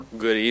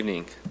Good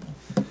evening.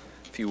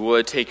 If you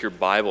would, take your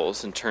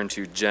Bibles and turn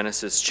to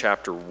Genesis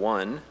chapter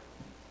 1.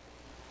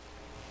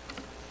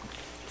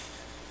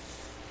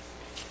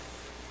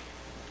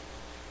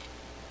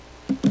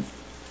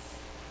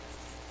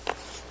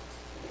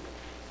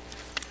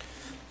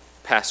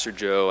 Pastor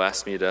Joe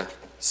asked me to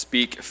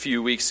speak a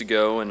few weeks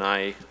ago, and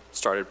I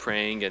started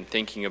praying and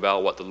thinking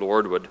about what the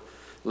Lord would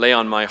lay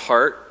on my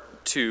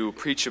heart to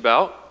preach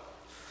about.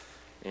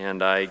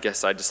 And I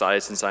guess I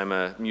decided, since I'm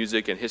a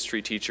music and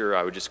history teacher,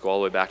 I would just go all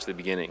the way back to the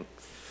beginning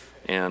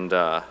and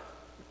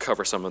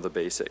cover some of the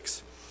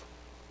basics.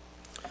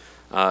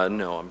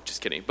 No, I'm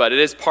just kidding. But it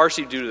is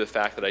partially due to the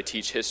fact that I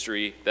teach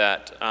history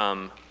that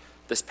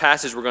this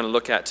passage we're going to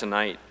look at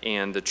tonight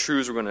and the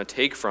truths we're going to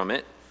take from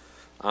it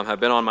have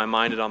been on my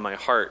mind and on my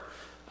heart.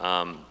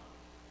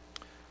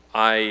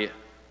 I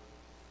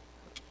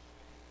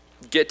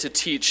get to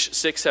teach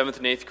 6th, 7th,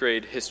 and 8th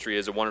grade history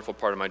is a wonderful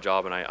part of my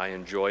job, and I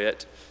enjoy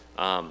it.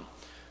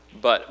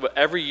 But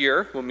every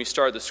year when we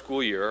start the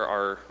school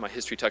year, my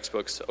history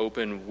textbooks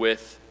open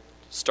with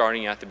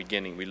starting at the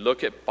beginning. We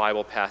look at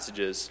Bible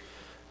passages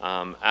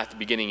at the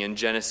beginning in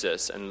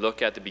Genesis and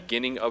look at the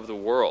beginning of the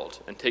world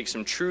and take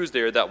some truths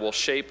there that will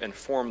shape and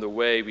form the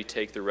way we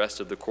take the rest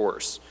of the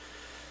course.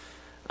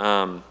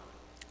 And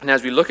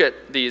as we look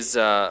at these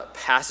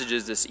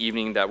passages this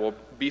evening that will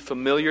be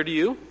familiar to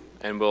you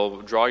and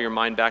will draw your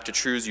mind back to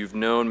truths you've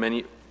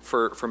known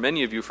for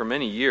many of you for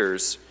many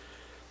years,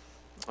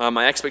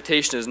 my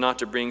expectation is not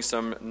to bring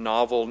some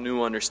novel,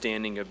 new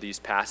understanding of these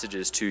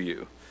passages to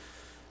you.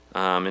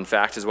 In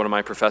fact, as one of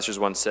my professors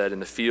once said, in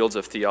the fields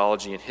of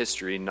theology and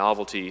history,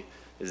 novelty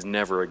is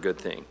never a good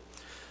thing.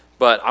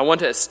 But I want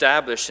to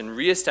establish and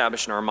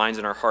reestablish in our minds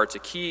and our hearts a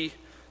key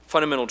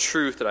fundamental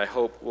truth that I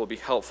hope will be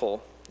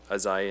helpful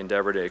as I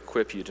endeavor to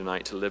equip you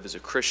tonight to live as a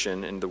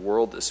Christian in the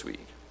world this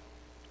week.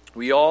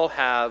 We all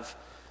have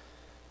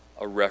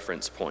a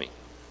reference point,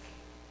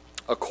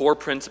 a core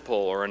principle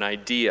or an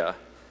idea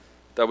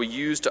that we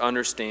use to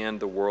understand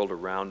the world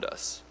around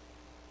us.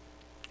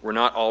 We're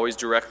not always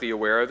directly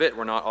aware of it.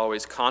 We're not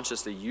always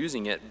consciously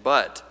using it.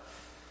 But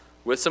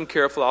with some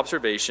careful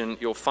observation,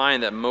 you'll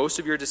find that most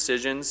of your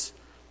decisions,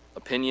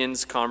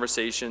 opinions,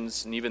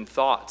 conversations, and even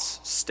thoughts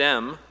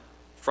stem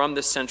from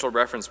this central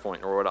reference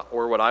point,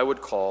 or what I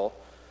would call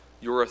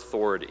your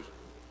authority.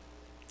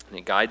 And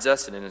it guides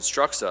us, and it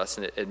instructs us,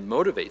 and it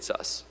motivates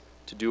us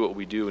to do what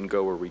we do and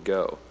go where we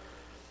go.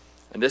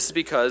 And this is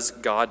because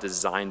God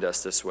designed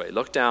us this way.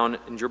 Look down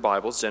in your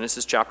Bibles,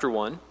 Genesis chapter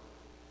 1.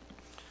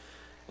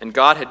 And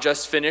God had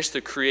just finished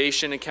the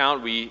creation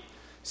account. We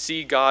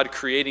see God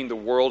creating the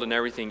world and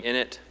everything in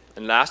it.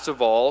 And last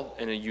of all,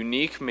 in a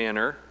unique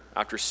manner,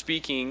 after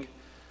speaking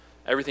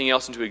everything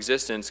else into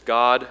existence,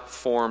 God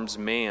forms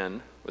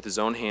man with his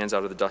own hands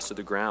out of the dust of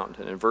the ground.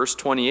 And in verse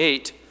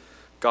 28,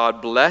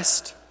 God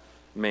blessed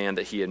man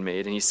that he had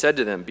made, and he said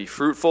to them, "Be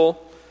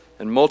fruitful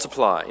and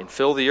multiply and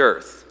fill the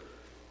earth."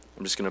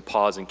 I'm just going to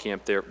pause and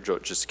camp there.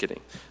 Just kidding.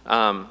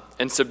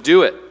 And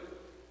subdue it,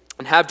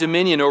 and have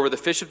dominion over the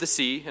fish of the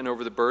sea, and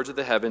over the birds of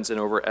the heavens, and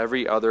over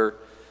every other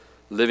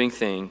living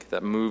thing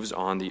that moves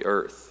on the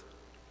earth.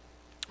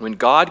 When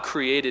God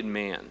created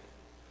man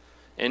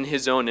in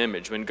his own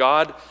image, when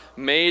God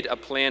made a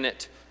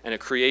planet and a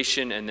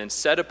creation and then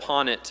set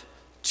upon it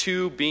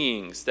two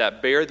beings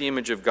that bear the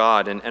image of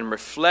God and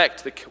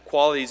reflect the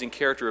qualities and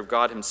character of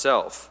God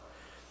himself,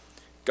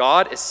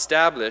 God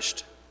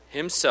established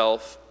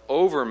himself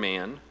over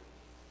man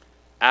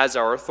as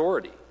our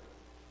authority.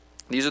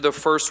 These are the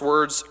first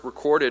words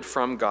recorded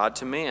from God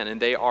to man, and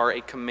they are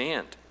a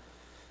command.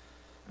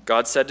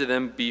 God said to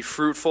them, "Be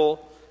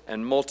fruitful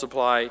and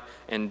multiply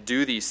and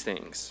do these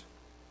things."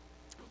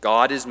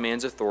 God is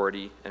man's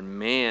authority, and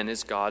man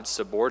is God's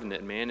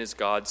subordinate. Man is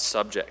God's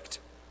subject.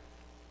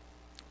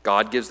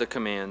 God gives the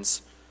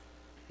commands,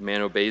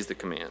 man obeys the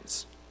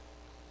commands.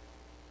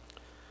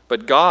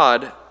 But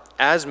God,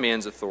 as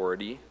man's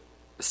authority,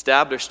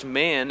 established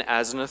man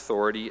as an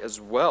authority as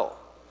well.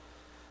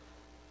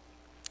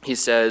 He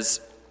says,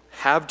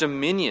 "Have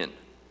dominion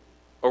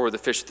over the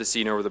fish of the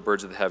sea and over the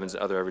birds of the heavens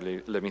and other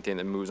every living thing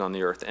that moves on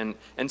the earth,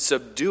 and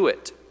subdue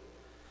it."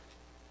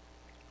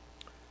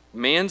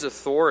 Man's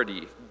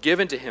authority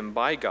given to him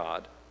by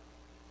God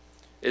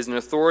is an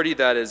authority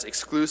that is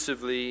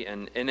exclusively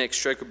and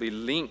inextricably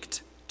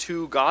linked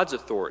to God's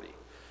authority.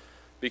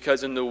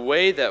 Because in the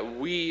way that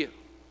we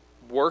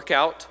work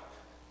out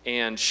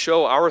and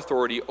show our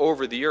authority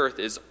over the earth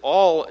is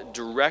all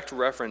direct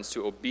reference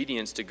to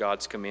obedience to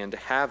God's command to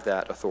have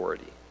that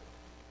authority.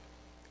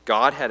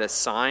 God had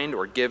assigned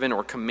or given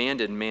or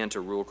commanded man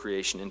to rule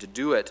creation and to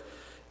do it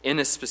in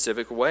a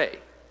specific way.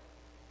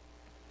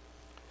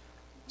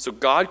 So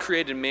God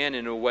created man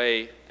in a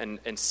way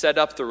and set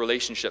up the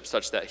relationship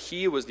such that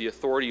he was the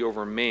authority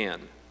over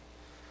man,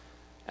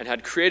 and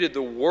had created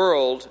the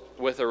world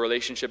with a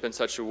relationship in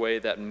such a way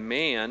that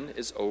man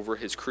is over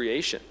his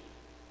creation.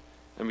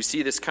 And we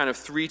see this kind of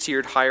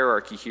three-tiered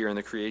hierarchy here in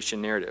the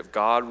creation narrative.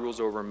 God rules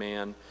over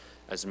man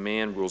as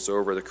man rules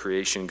over the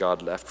creation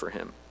God left for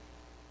him.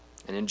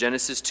 And in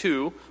Genesis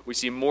 2, we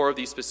see more of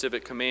these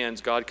specific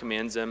commands. God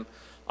commands them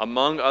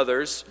among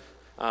others,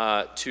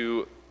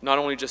 to not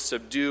only just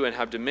subdue and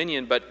have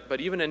dominion, but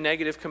even a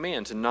negative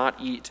command to not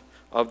eat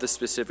of the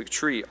specific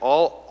tree.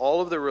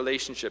 All of the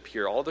relationship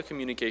here, all the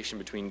communication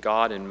between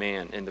God and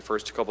man in the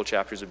first couple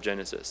chapters of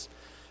Genesis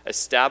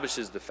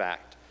establishes the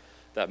fact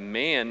that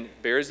man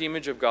bears the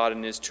image of God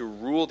and is to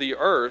rule the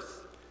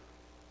earth,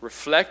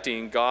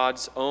 reflecting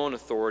God's own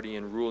authority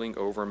and ruling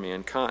over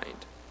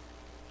mankind.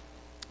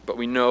 But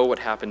we know what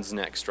happens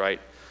next, right?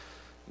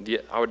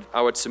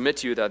 I would submit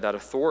to you that that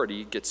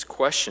authority gets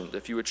questioned.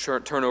 If you would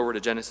turn over to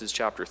Genesis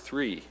chapter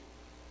 3,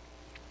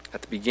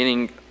 at the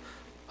beginning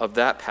of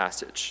that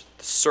passage,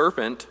 the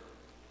serpent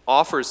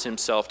offers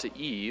himself to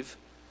Eve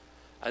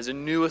as a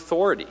new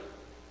authority.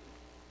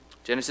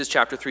 Genesis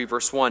chapter 3,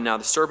 verse 1, "Now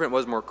the serpent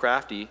was more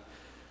crafty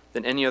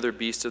than any other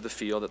beast of the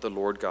field that the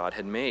Lord God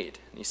had made.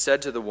 And he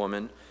said to the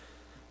woman,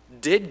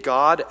 'Did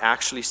God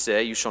actually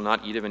say, you shall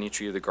not eat of any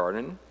tree of the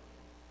garden?'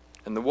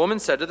 And the woman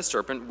said to the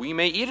serpent, 'We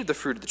may eat of the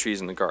fruit of the trees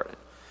in the garden.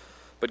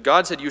 But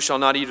God said, you shall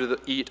not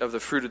eat of the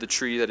fruit of the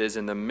tree that is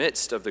in the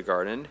midst of the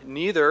garden,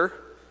 neither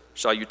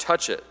shall you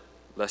touch it,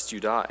 lest you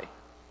die.'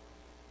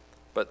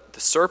 But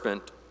the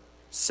serpent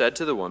said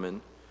to the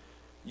woman,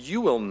 'You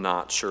will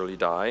not surely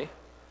die.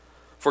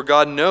 For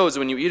God knows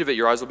when you eat of it,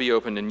 your eyes will be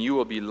opened, and you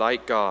will be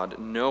like God,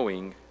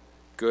 knowing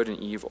good and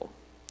evil.'"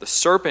 The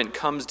serpent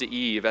comes to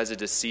Eve as a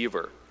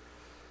deceiver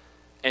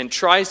and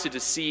tries to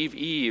deceive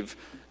Eve,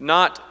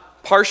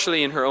 not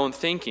partially in her own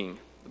thinking,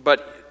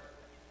 but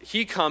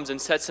he comes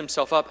and sets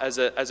himself up as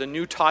a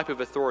new type of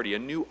authority, a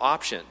new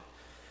option.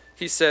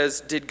 He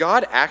says, "Did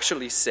God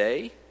actually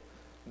say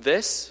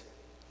this?"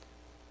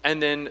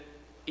 And then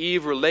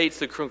Eve relates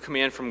the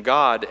command from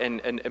God,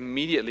 and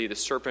immediately the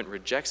serpent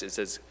rejects it,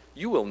 says,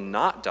 "You will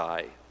not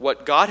die.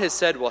 What God has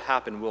said will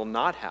happen will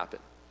not happen."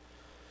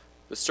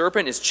 The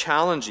serpent is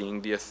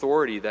challenging the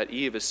authority that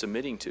Eve is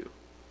submitting to.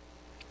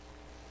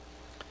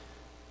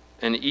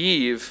 And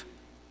Eve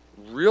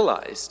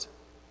realized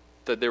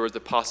that there was the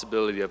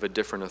possibility of a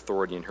different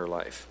authority in her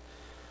life.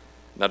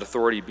 That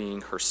authority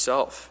being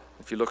herself.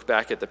 If you look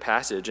back at the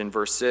passage in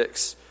verse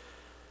 6,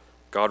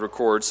 God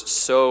records,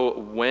 "So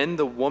when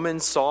the woman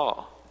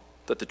saw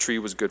that the tree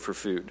was good for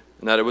food,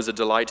 and that it was a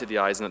delight to the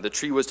eyes, and that the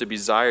tree was to be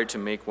desired to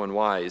make one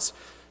wise,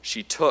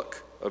 she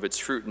took of its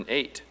fruit and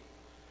ate.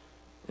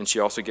 And she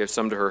also gave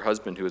some to her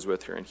husband who was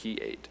with her, and he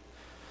ate."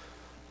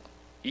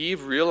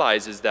 Eve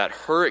realizes that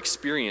her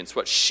experience,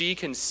 what she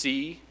can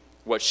see,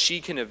 what she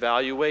can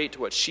evaluate,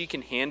 what she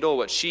can handle,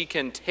 what she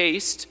can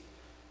taste,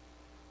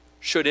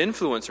 should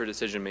influence her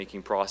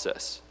decision-making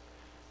process,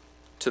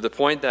 to the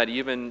point that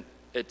even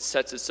it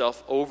sets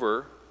itself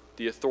over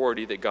the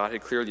authority that God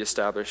had clearly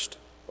established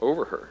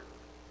over her.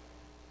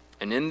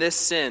 And in this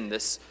sin,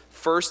 this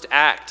first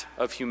act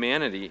of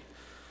humanity,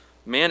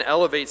 man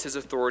elevates his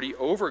authority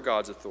over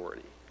God's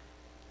authority.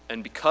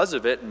 And because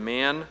of it,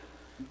 man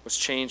was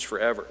changed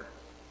forever.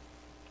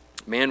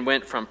 Man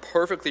went from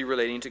perfectly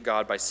relating to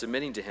God by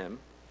submitting to him,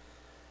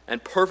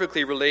 and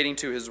perfectly relating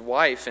to his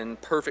wife in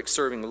perfect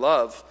serving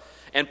love,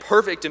 and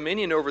perfect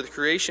dominion over the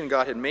creation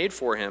God had made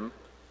for him,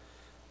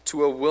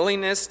 to a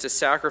willingness to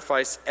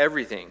sacrifice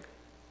everything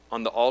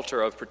on the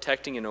altar of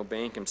protecting and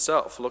obeying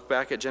himself. Look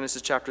back at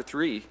Genesis chapter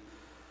 3,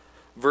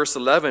 verse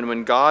 11.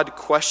 When God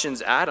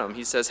questions Adam,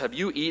 he says, "Have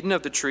you eaten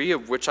of the tree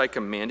of which I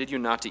commanded you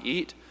not to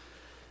eat?"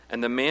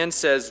 And the man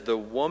says, "The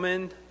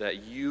woman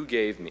that you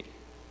gave me,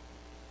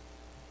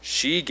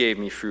 she gave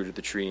me fruit of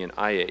the tree and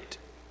I ate."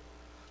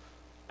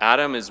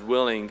 Adam is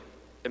willing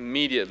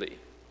immediately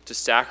to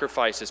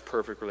sacrifice his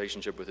perfect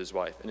relationship with his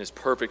wife and his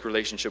perfect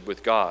relationship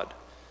with God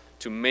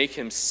to make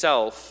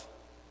himself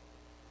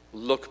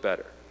look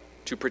better,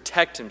 to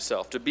protect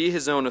himself, to be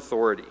his own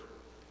authority.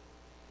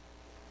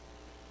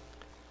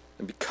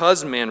 And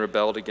because man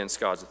rebelled against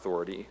God's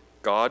authority,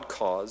 God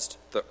caused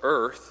the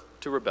earth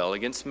to rebel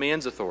against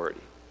man's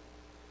authority.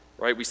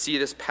 Right? We see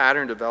this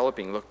pattern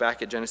developing. Look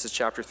back at Genesis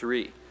chapter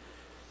 3.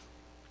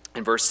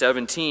 In verse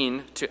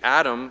 17, to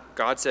Adam,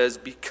 God says,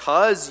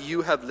 "Because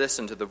you have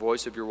listened to the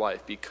voice of your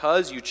wife,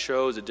 because you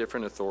chose a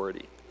different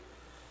authority,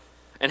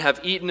 and have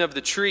eaten of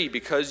the tree,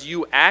 because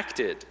you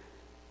acted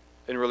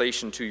in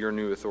relation to your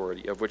new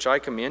authority, of which I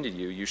commanded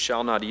you, you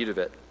shall not eat of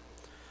it.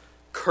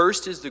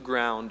 Cursed is the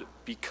ground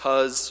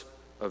because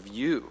of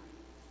you.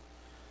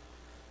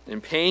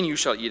 In pain you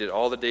shall eat it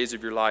all the days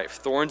of your life.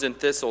 Thorns and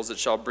thistles it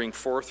shall bring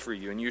forth for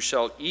you, and you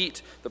shall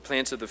eat the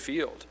plants of the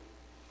field.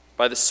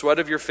 By the sweat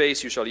of your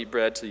face you shall eat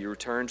bread till you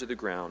return to the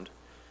ground.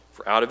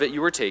 For out of it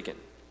you were taken,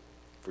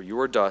 for you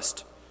are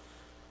dust,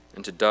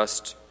 and to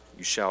dust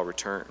you shall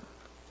return."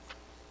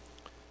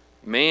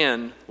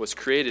 Man was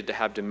created to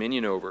have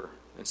dominion over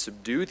and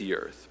subdue the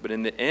earth, but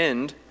in the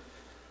end,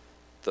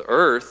 the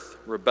earth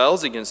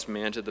rebels against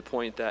man to the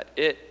point that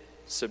it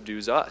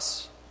subdues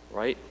us,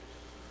 right?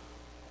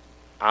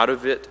 Out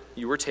of it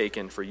you were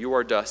taken, for you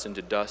are dust, and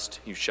to dust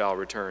you shall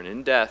return.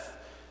 In death,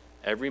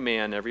 every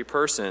man, every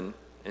person,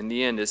 in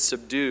the end, is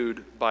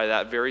subdued by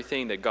that very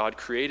thing that God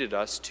created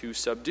us to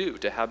subdue,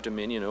 to have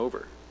dominion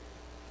over.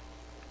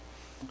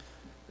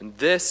 And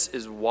this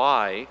is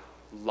why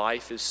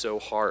life is so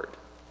hard.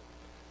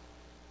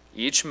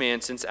 Each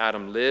man since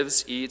Adam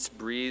lives, eats,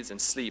 breathes, and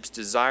sleeps,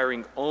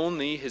 desiring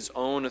only his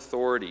own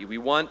authority. We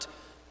want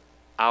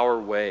our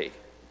way.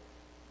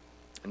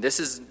 And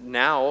this is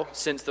now,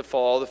 since the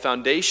fall, the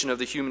foundation of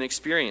the human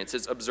experience.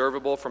 It's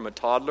observable from a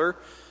toddler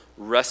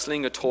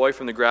wresting a toy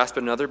from the grasp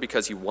of another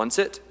because he wants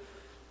it,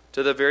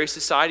 to the very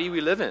society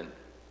we live in.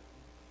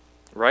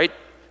 Right?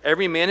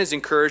 Every man is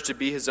encouraged to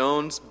be his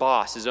own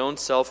boss, his own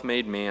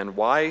self-made man.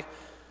 Why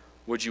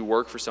would you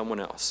work for someone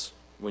else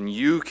when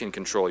you can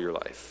control your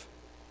life?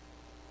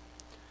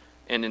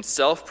 And in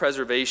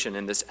self-preservation,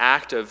 in this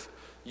act of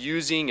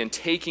using and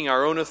taking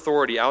our own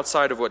authority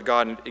outside of what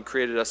God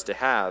created us to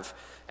have,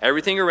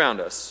 everything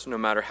around us, no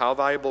matter how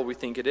valuable we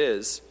think it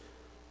is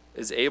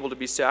able to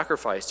be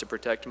sacrificed to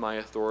protect my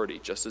authority,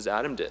 just as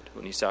Adam did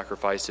when he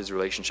sacrificed his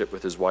relationship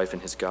with his wife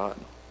and his God.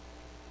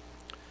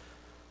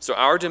 So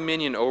our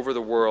dominion over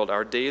the world,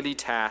 our daily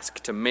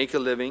task to make a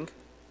living,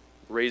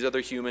 raise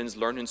other humans,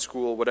 learn in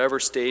school, whatever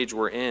stage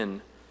we're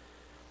in,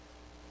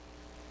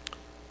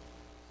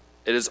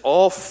 it is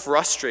all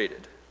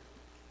frustrated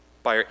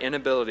by our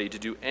inability to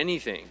do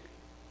anything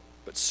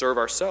but serve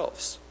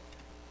ourselves.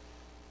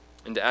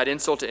 And to add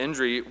insult to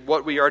injury,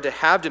 what we are to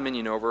have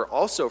dominion over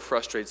also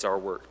frustrates our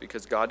work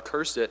because God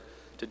cursed it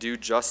to do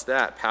just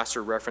that.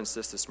 Pastor referenced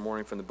this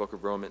morning from the book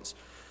of Romans,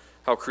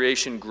 how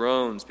creation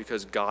groans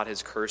because God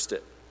has cursed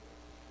it.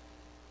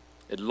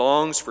 It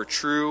longs for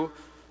true,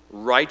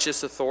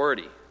 righteous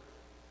authority,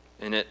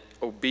 and it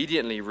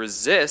obediently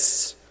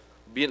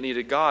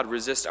to God,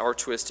 resist our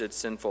twisted,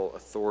 sinful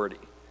authority.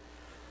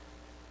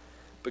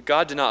 But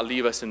God did not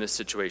leave us in this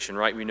situation,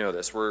 right? We know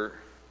this.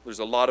 There's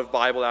a lot of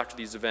Bible after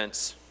these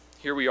events.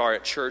 Here we are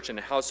at church in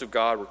the house of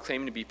God. We're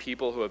claiming to be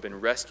people who have been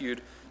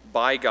rescued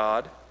by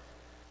God.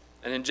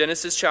 And in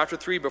Genesis chapter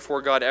 3,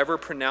 before God ever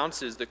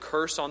pronounces the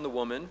curse on the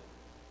woman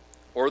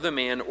or the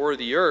man or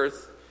the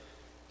earth,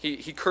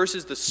 he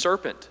curses the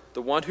serpent,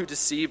 the one who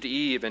deceived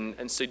Eve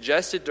and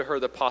suggested to her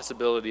the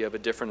possibility of a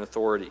different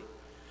authority,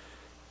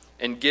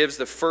 and gives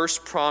the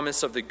first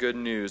promise of the good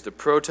news, the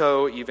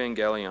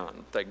proto-evangelion,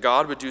 that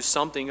God would do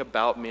something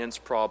about man's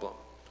problem.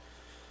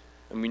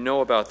 And we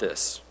know about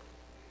this.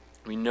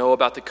 We know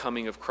about the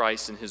coming of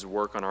Christ and his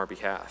work on our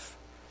behalf.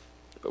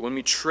 But when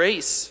we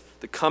trace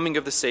the coming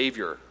of the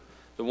Savior,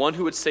 the one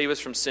who would save us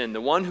from sin,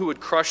 the one who would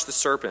crush the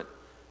serpent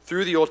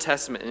through the Old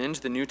Testament and into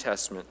the New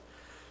Testament,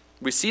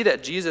 we see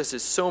that Jesus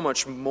is so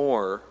much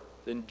more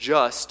than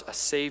just a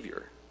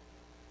Savior.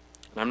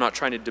 And I'm not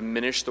trying to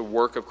diminish the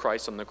work of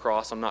Christ on the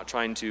cross. I'm not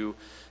trying to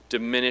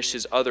diminish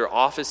his other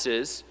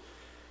offices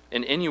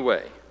in any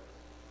way.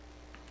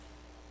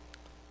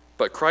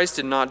 But Christ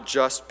did not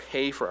just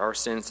pay for our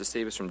sins to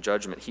save us from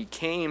judgment. He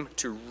came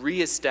to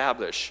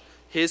reestablish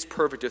his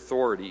perfect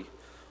authority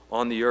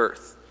on the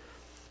earth.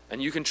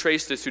 And you can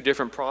trace this through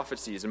different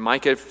prophecies. In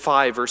Micah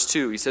 5, verse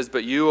 2, he says,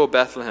 "But you, O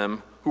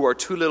Bethlehem, who are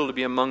too little to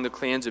be among the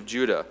clans of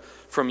Judah,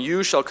 from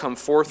you shall come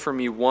forth for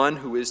me one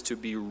who is to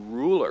be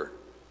ruler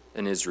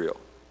in Israel,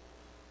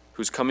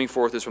 whose coming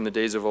forth is from the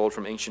days of old,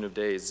 from ancient of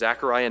days."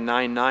 Zechariah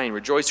 9:9,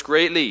 "Rejoice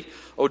greatly,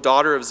 O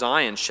daughter of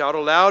Zion. Shout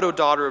aloud, O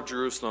daughter of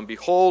Jerusalem.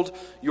 Behold,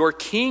 your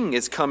king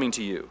is coming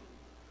to you.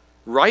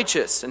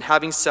 Righteous and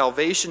having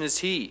salvation is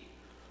he,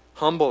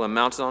 humble and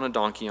mounted on a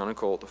donkey, on a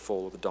colt, the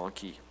foal of a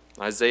donkey."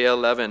 Isaiah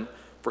 11,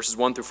 verses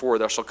 1 through 4,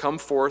 "There shall come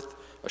forth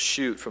a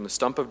shoot from the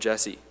stump of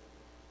Jesse,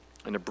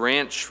 and a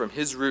branch from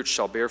his roots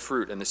shall bear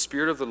fruit, and the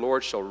Spirit of the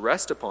Lord shall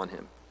rest upon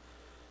him,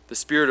 the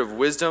Spirit of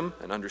wisdom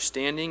and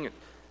understanding,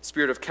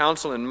 Spirit of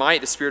counsel and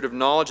might, the Spirit of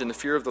knowledge and the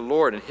fear of the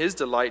Lord, and his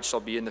delight shall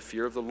be in the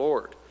fear of the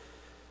Lord.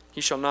 He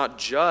shall not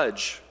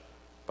judge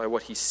by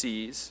what he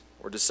sees,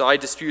 or decide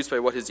disputes by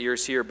what his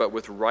ears hear, but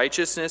with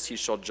righteousness he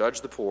shall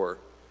judge the poor,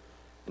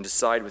 and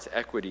decide with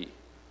equity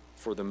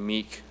for the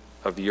meek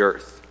of the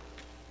earth."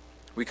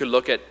 We could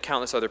look at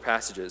countless other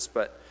passages,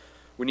 but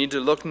we need to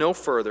look no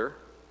further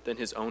than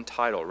his own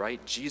title,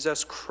 right?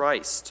 Jesus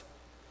Christ.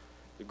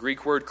 The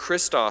Greek word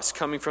Christos,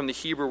 coming from the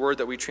Hebrew word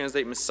that we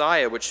translate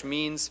Messiah, which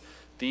means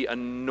the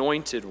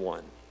anointed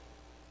one,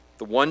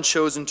 the one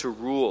chosen to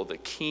rule, the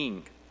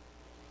king.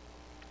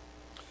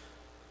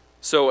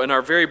 So in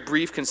our very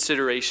brief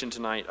consideration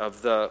tonight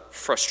of the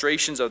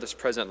frustrations of this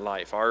present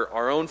life,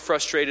 our own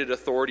frustrated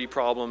authority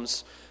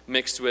problems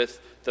mixed with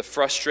the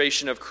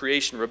frustration of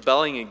creation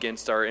rebelling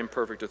against our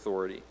imperfect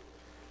authority,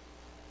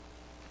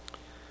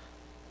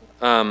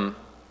 how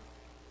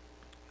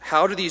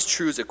do these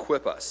truths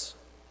equip us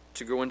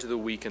to go into the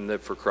week and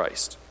live for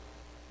Christ?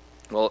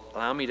 Well,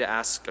 allow me to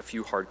ask a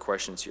few hard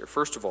questions here.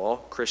 First of all,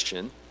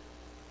 Christian,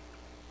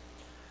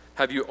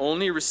 have you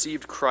only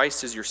received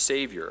Christ as your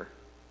Savior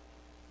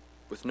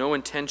with no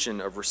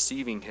intention of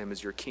receiving him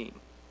as your King,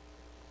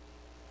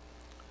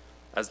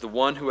 as the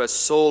one who has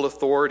sole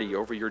authority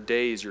over your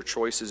days, your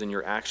choices, and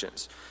your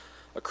actions?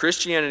 A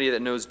Christianity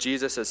that knows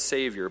Jesus as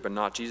Savior but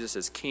not Jesus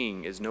as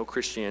King is no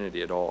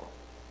Christianity at all.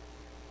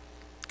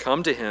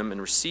 Come to him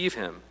and receive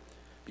him,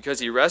 because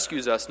he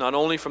rescues us not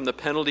only from the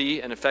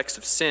penalty and effects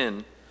of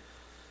sin,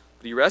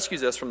 but he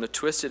rescues us from the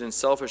twisted and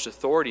selfish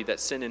authority that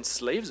sin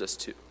enslaves us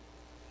to.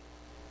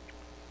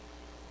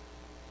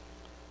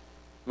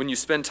 When you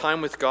spend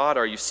time with God,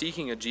 are you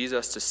seeking a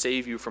Jesus to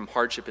save you from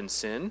hardship and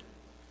sin?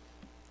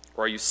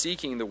 Or are you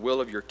seeking the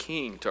will of your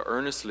King to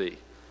earnestly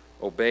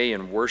obey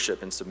and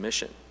worship in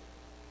submission?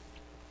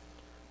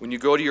 When you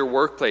go to your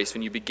workplace,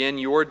 when you begin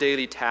your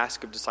daily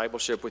task of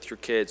discipleship with your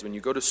kids, when you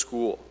go to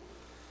school,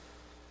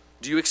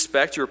 do you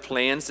expect your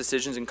plans,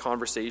 decisions, and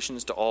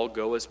conversations to all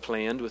go as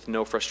planned with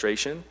no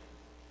frustration?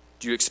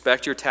 Do you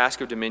expect your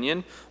task of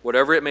dominion,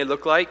 whatever it may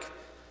look like,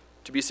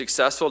 to be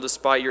successful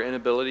despite your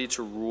inability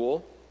to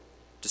rule,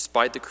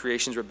 despite the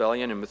creation's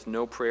rebellion, and with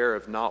no prayer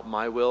of not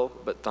my will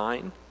but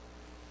thine?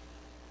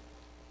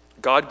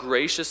 God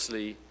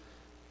graciously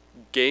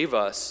gave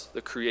us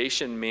the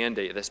creation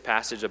mandate, this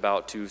passage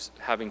about to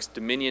having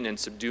dominion and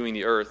subduing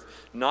the earth,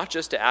 not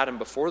just to Adam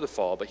before the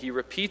fall, but he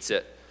repeats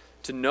it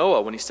to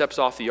Noah when he steps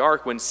off the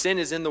ark, when sin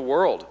is in the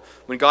world.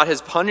 When God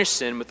has punished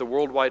sin with the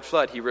worldwide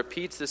flood, he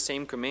repeats the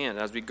same command.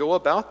 As we go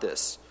about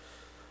this,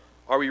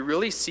 are we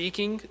really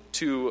seeking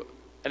to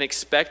and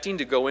expecting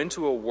to go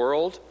into a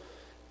world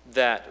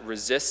that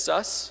resists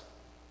us,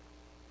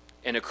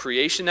 and a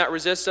creation that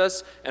resists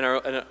us, and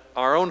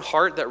our own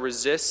heart that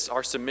resists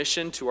our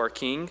submission to our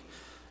King,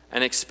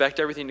 and expect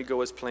everything to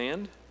go as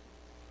planned?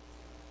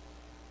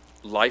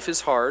 Life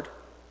is hard,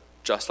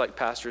 just like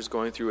Pastor is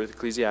going through with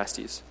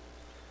Ecclesiastes.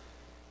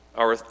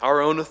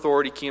 Our own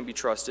authority can't be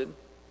trusted.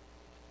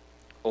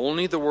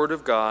 Only the Word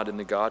of God and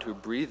the God who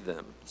breathed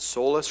them,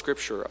 sola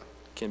scriptura,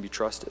 can be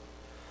trusted.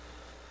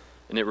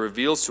 And it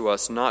reveals to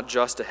us not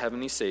just a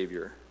heavenly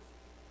Savior,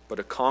 but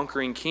a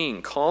conquering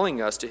King,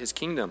 calling us to his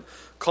kingdom,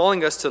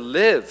 calling us to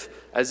live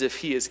as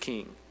if he is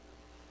King,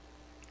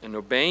 and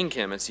obeying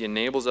him as he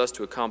enables us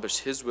to accomplish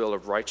his will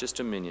of righteous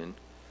dominion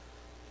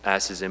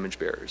as his image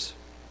bearers.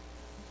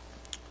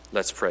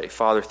 Let's pray.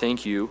 Father,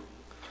 thank you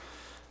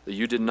that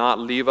you did not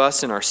leave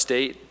us in our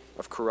state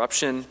of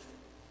corruption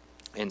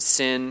and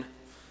sin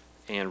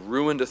and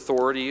ruined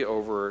authority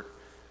over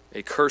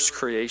a cursed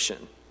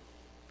creation.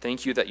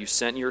 Thank you that you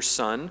sent your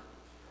Son,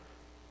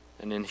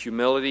 and in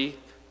humility,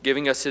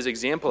 giving us his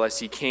example as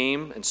he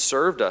came and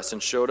served us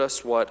and showed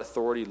us what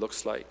authority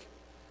looks like.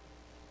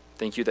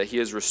 Thank you that he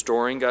is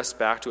restoring us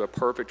back to a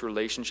perfect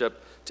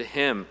relationship to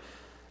him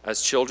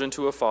as children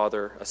to a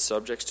father, as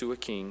subjects to a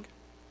king,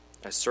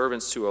 as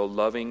servants to a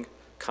loving,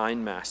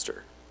 kind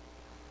master.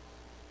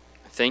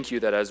 Thank you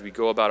that as we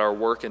go about our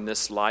work in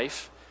this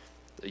life,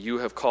 that you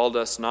have called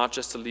us not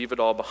just to leave it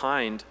all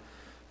behind,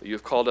 but you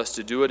have called us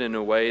to do it in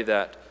a way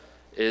that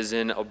is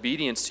in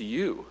obedience to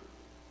you,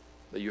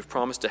 that you have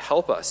promised to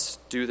help us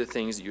do the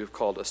things that you have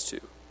called us to.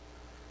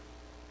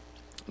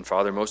 And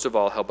Father, most of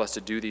all, help us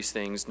to do these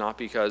things not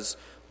because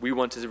we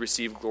want to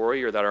receive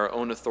glory or that our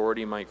own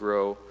authority might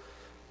grow,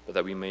 but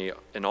that we may,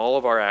 in all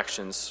of our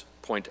actions,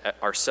 point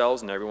at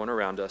ourselves and everyone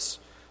around us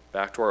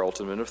back to our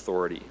ultimate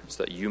authority,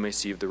 so that you may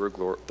receive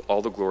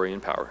all the glory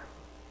and power.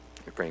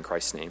 We pray in Christ's name.